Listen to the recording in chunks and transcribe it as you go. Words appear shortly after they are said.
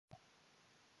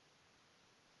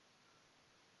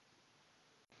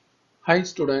Hi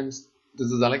students,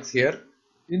 this is Alex here.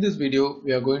 In this video,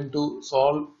 we are going to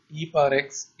solve e power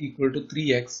x equal to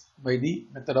 3x by the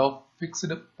method of fixed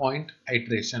point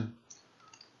iteration.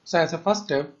 So as a first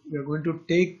step, we are going to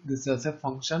take this as a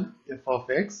function f of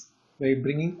x by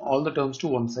bringing all the terms to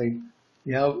one side.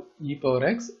 We have e power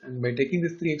x, and by taking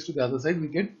this 3x to the other side, we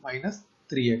get minus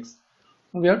 3x.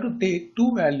 Now we have to take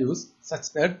two values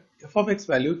such that f of x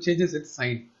value changes its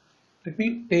sign. Let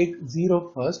me take 0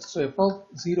 first. So f of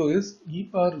 0 is e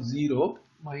power 0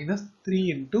 minus 3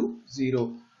 into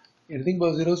 0. Anything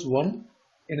power 0 is 1.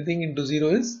 Anything into 0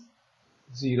 is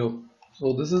 0.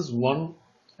 So this is 1,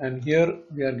 and here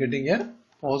we are getting a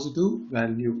positive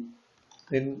value.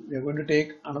 Then we are going to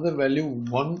take another value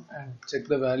 1 and check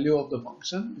the value of the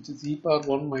function, which is e power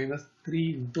 1 minus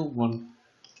 3 into 1.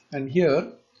 And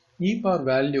here e power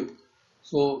value.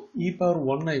 So e power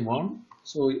 1 I want.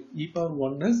 So e power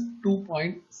 1 is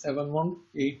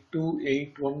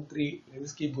 2.7182813.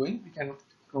 Let's keep going. We can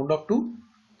round up to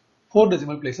 4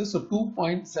 decimal places. So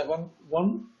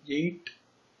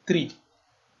 2.7183.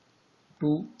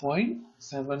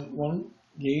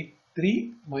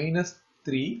 2.7183 minus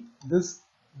 3. This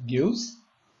gives,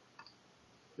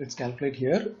 let's calculate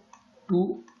here,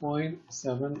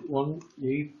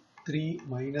 2.7183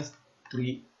 minus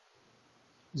 3.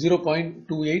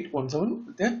 0.2817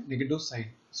 with a negative sign.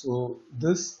 So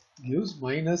this gives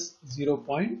minus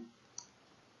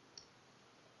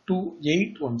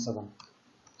 0.2817.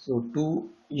 So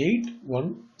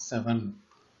 2817.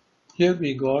 Here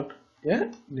we got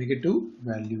a negative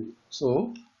value.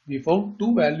 So we found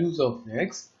two values of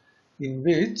x in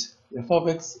which f of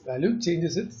x value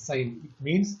changes its sign. It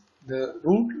means the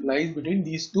root lies between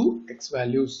these two x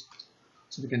values.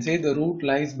 So we can say the root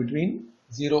lies between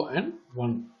 0 and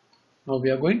 1. Now we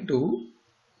are going to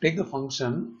take the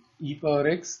function e power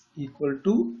x equal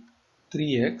to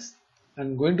 3x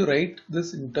and going to write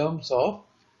this in terms of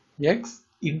x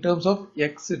itself,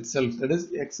 that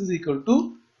is x is equal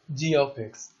to g of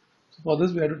x. So for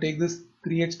this we have to take this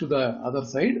 3x to the other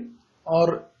side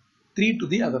or 3 to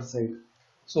the other side.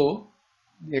 So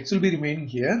the x will be remaining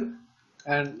here,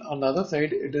 and on the other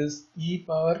side it is e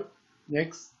power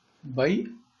x by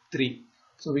 3.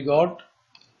 So we got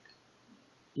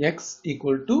x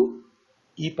equal to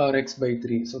e power x by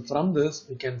 3. So from this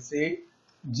we can say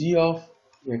g of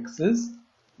x is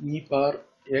e power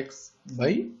x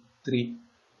by 3.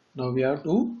 Now we have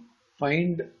to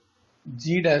find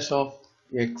g dash of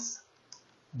x.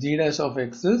 G dash of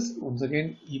x is once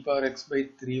again e power x by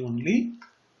 3 only,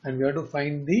 and we have to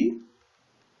find the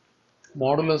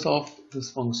modulus of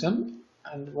this function,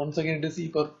 and once again it is e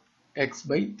power x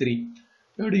by 3.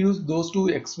 We have to use those two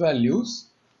x values.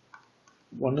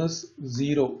 One is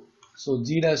 0, so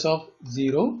g dash of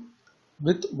 0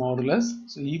 with modulus,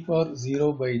 so e power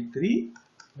 0 by 3,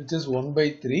 which is 1 by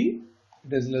 3,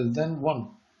 it is less than 1.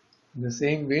 In the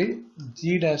same way,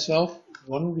 g dash of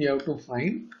 1 we have to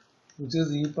find, which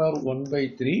is e power 1 by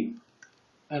 3,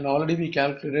 and already we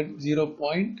calculated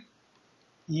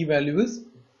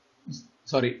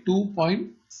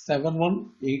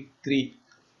 2.7183.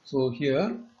 So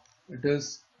here it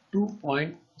is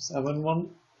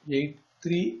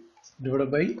 2.7183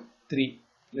 divided by 3.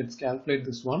 Let's calculate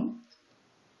this one.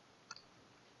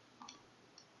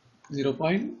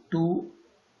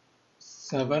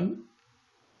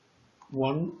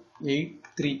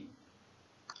 2.7183.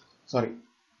 Sorry,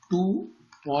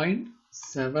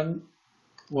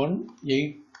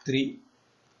 2.7183.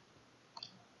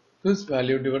 This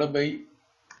value divided by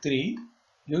 3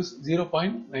 gives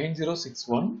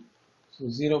 0.9061. So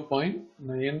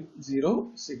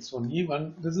 0.9061.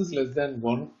 Even this is less than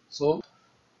 1. So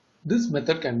this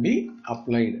method can be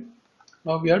applied.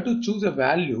 Now we have to choose a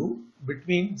value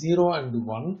between 0 and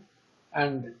 1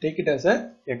 and take it as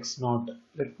a x0.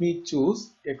 Let me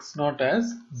choose x0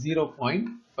 as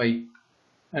 0.5,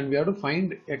 and we have to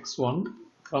find x1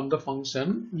 from the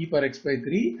function e power x by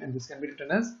 3, and this can be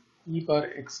written as e power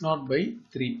x0 by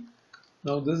 3.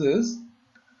 Now this is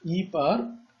e power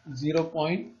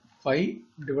 0.5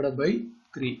 divided by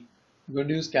 3. We are going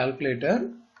to use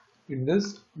calculator. In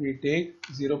this we take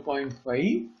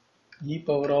 0.5 e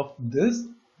power of this,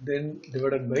 then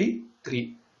divided by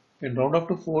 3. And round up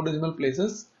to 4 decimal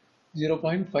places,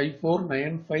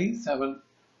 0.54957.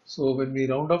 So when we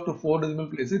round up to 4 decimal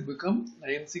places, it becomes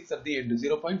 96 at the end.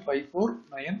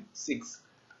 0.5496.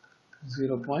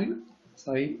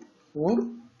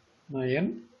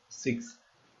 0.5496.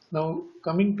 Now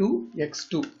coming to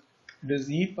x2, it is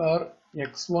e power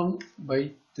x1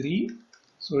 by 3.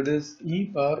 So it is e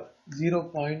power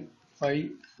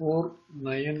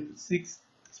 0.5496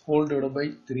 whole divided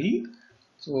by 3.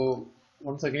 So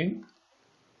once again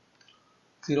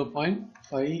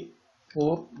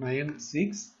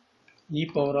 0.5496 e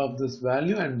power of this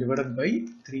value and divided by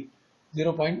 3.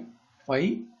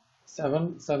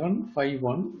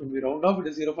 0.57751. When we round off, it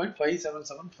is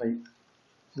 0.5775.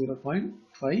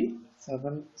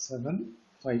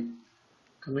 0.5775.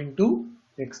 Coming to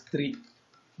x3,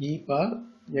 e power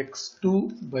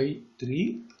x2 by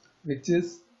 3, which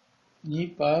is e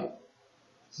power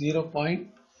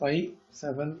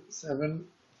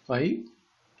 0.5775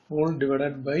 whole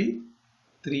divided by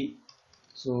 3.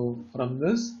 So from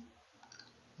this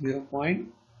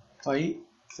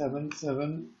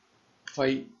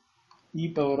 0.5775 e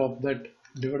power of that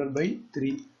divided by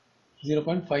 3.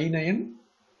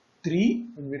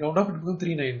 0.593, when we round off it becomes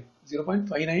 39.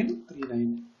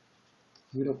 0.5939.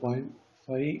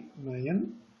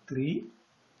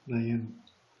 0.5939.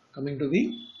 Coming to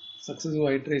the successive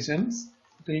iterations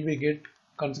till we get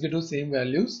consecutive same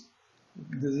values.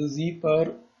 This is e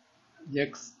power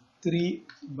x3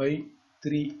 by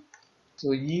 3.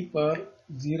 So e power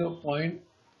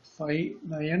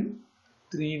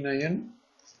 0.5939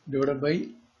 divided by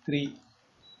 3.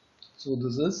 So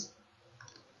this is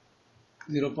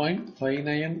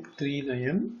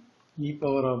 0.5939 e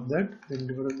power of that then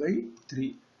divided by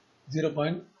 3.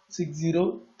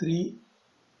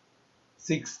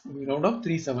 0.6036. We round up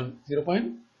 37.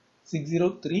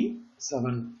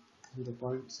 0.6037.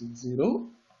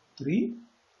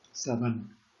 0.6037.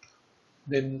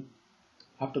 Then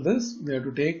after this we have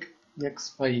to take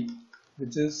x5,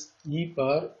 which is e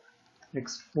power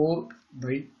x4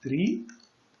 by 3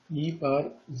 e power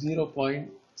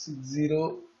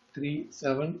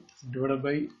 0.6037 divided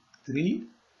by 3.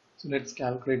 So let's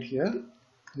calculate here.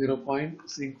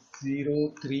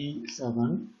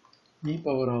 0.6037 e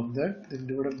power of that then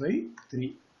divided by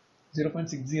 3.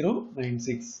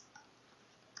 0.6096.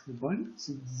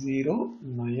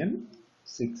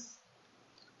 0.6096.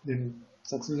 Then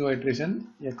successive iteration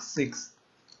x6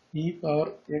 e power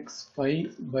x5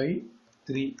 by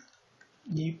 3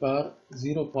 e power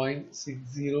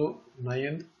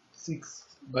 0.6096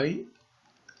 by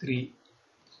 3.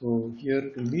 So here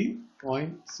it will be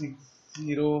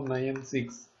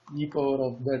 0.6096 e power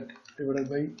of that divided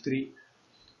by 3.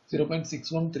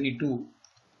 0.6132.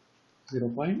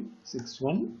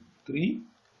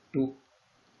 0.6132.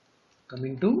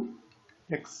 Coming to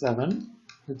x7,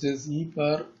 which is e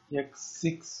power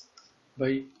x6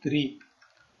 by 3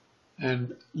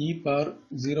 and e power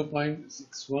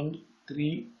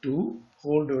 0.6132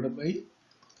 whole divided by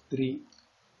 3.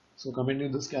 So coming to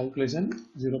this calculation,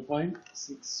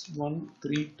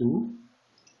 0.6132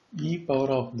 e power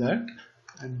of that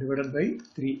and divided by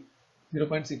 3.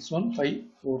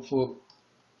 0.61544.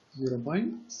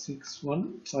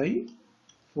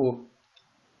 0.61544.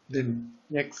 Then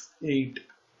x8.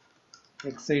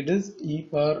 x8 is e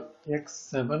power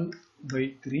x7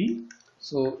 by 3.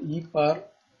 So e power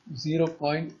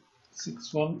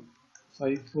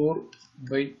 0.6154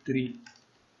 by 3.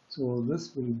 So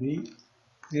this will be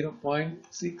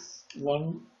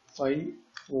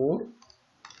 0.6154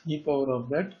 e power of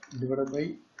that divided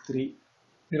by 3.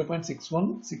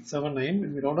 0.61679.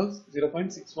 When we round off,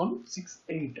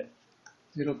 0.6168.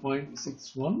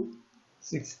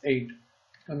 0.6168.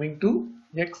 Coming to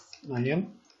x9,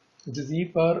 which is e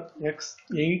power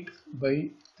x8 by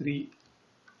 3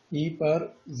 e power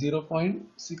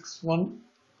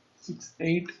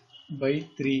 0.6168 by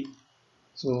 3.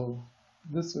 So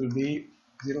this will be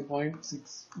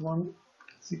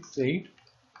 0.6168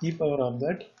 e power of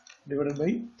that divided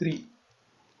by 3.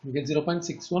 We get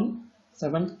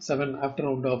 0.6177 after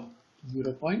round off.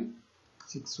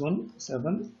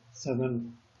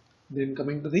 0.6177. Then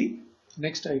coming to the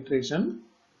next iteration,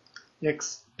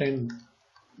 x10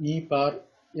 e power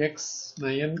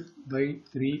x9 by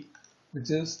 3, which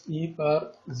is e power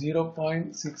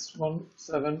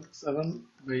 0.6177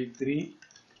 by 3,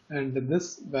 and this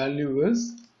value is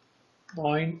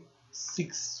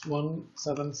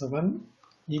 0.6177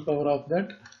 e power of that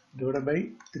divided by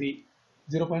 3.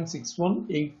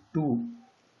 0.6182.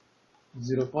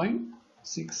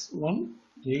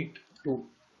 0.6182.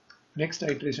 Next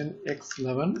iteration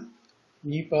x11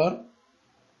 e power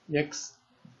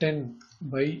x10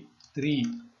 by 3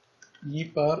 e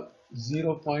power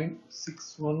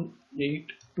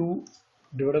 0.6182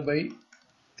 divided by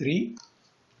 3.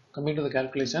 Coming to the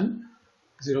calculation,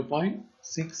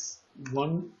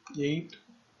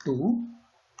 0.6182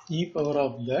 e power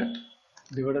of that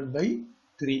divided by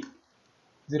 3.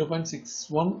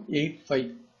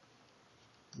 0.6185.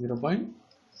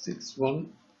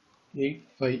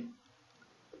 0.6185.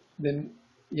 Then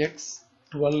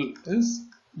x12 is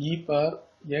e power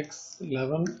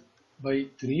x11 by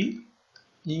 3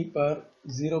 e power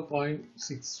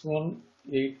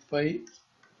 0.6185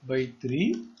 by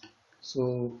 3.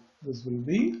 So this will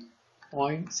be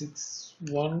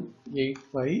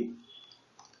 0.6185,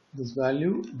 this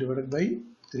value divided by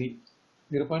 3,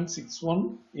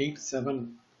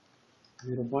 0.6187,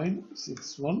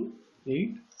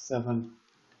 0.6187.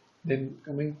 Then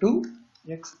coming to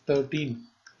x13,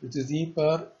 which is e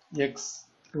power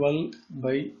x12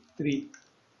 by 3,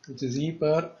 which is e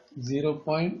power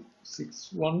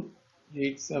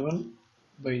 0.6187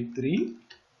 by 3,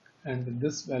 and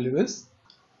this value is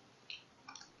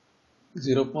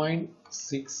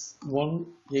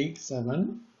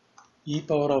 0.6187 e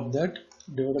power of that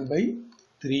divided by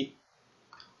 3.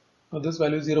 Now this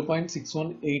value is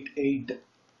 0.6188.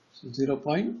 So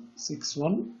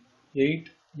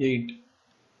 0.6188.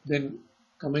 Then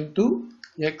coming to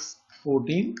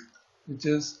x14, which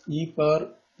is e power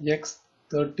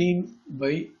x13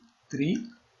 by 3,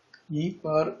 e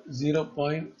power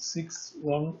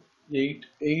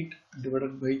 0.6188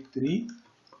 divided by 3.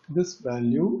 This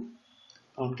value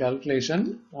on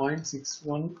calculation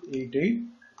 0.6188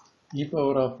 e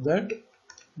power of that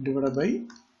divided by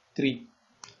 3,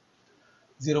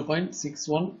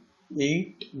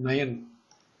 0.6189,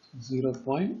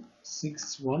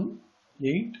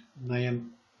 0.6189.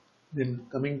 Then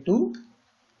coming to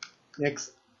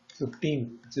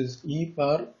x15, which is e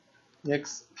power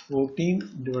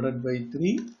x14 divided by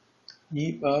 3,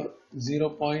 e power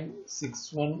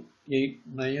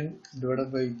 0.6189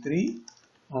 divided by 3.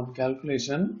 On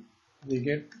calculation we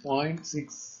get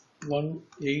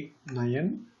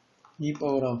 0.6189 e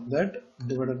power of that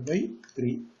divided by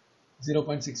 3,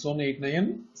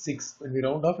 0.6189, 6. When we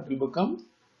round off, it will become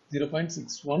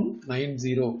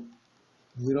 0.6190,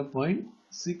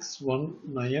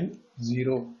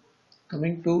 0.6190.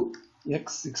 Coming to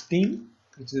x16,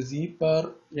 which is e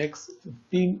power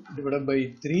x15 divided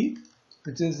by 3,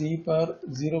 which is e power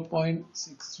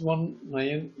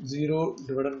 0.6190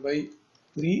 divided by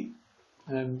 3,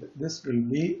 and this will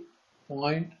be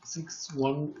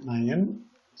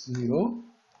 0.6190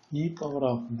 e power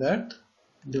of that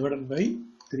divided by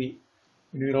 3.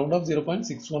 When we round off,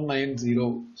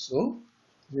 0.6190, so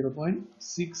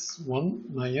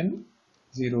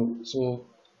 0.6190. So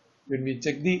when we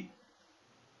check the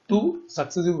two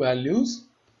successive values,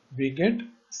 we get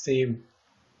same.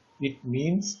 It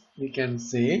means we can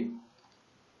say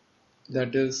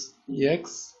that is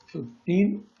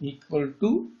x15 equal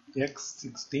to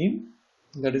x16,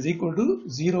 that is equal to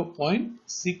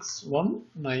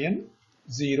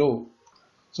 0.6190.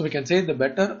 So we can say the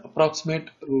better approximate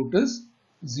root is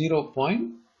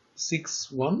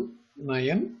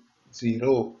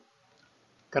 0.6190,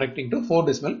 correcting to 4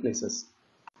 decimal places.